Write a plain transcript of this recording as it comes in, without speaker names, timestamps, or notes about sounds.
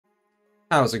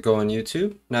How's it going,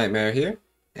 YouTube? Nightmare here,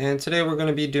 and today we're going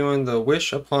to be doing the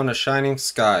Wish Upon a Shining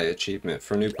Sky achievement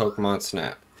for new Pokemon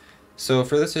Snap. So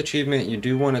for this achievement you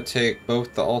do want to take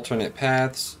both the alternate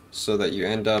paths so that you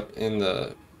end up in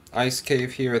the ice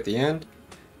cave here at the end.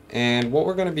 And what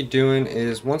we're going to be doing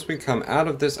is once we come out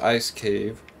of this ice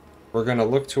cave, we're going to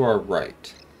look to our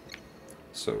right.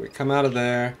 So we come out of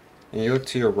there and you look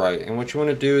to your right, and what you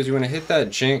want to do is you want to hit that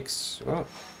Jinx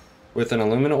with an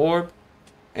Illumina Orb.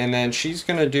 And then she's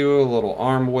going to do a little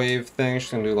arm wave thing.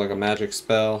 She's going to do like a magic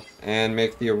spell and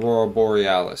make the Aurora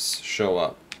Borealis show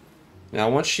up. Now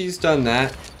once she's done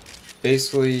that,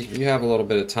 basically you have a little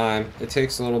bit of time. It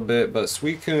takes a little bit, but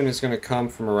Suicune is going to come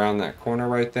from around that corner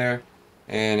right there.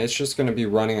 And it's just going to be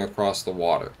running across the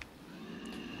water.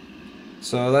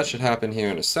 So that should happen here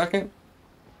in a second.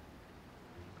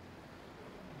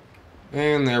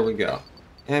 And there we go.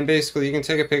 And basically you can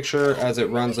take a picture as it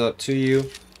runs up to you.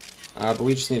 But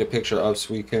we just need a picture of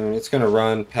Suicune. It's going to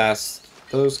run past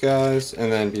those guys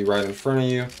and then be right in front of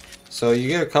you. So you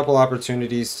get a couple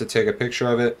opportunities to take a picture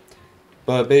of it.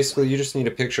 But basically you just need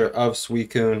a picture of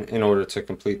Suicune in order to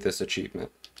complete this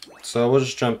achievement. So we'll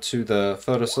just jump to the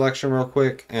photo selection real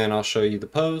quick and I'll show you the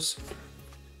pose.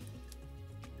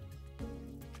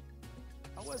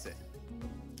 How was it?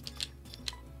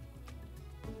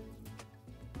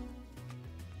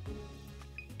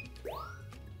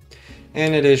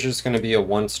 And it is just going to be a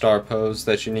 1-star pose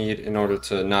that you need in order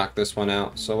to knock this one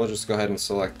out. So we'll just go ahead and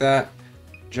select that.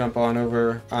 Jump on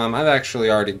over. I've actually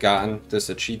already gotten this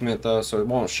achievement though, so it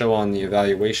won't show on the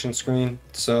evaluation screen.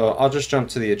 So I'll just jump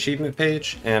to the achievement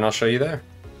page and I'll show you there.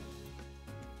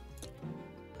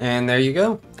 And there you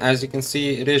go. As you can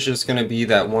see, it is just going to be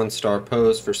that 1-star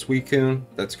pose for Suicune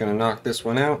that's going to knock this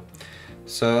one out.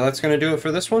 So that's going to do it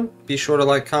for this one. Be sure to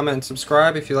like, comment, and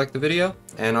subscribe if you like the video,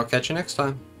 and I'll catch you next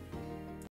time.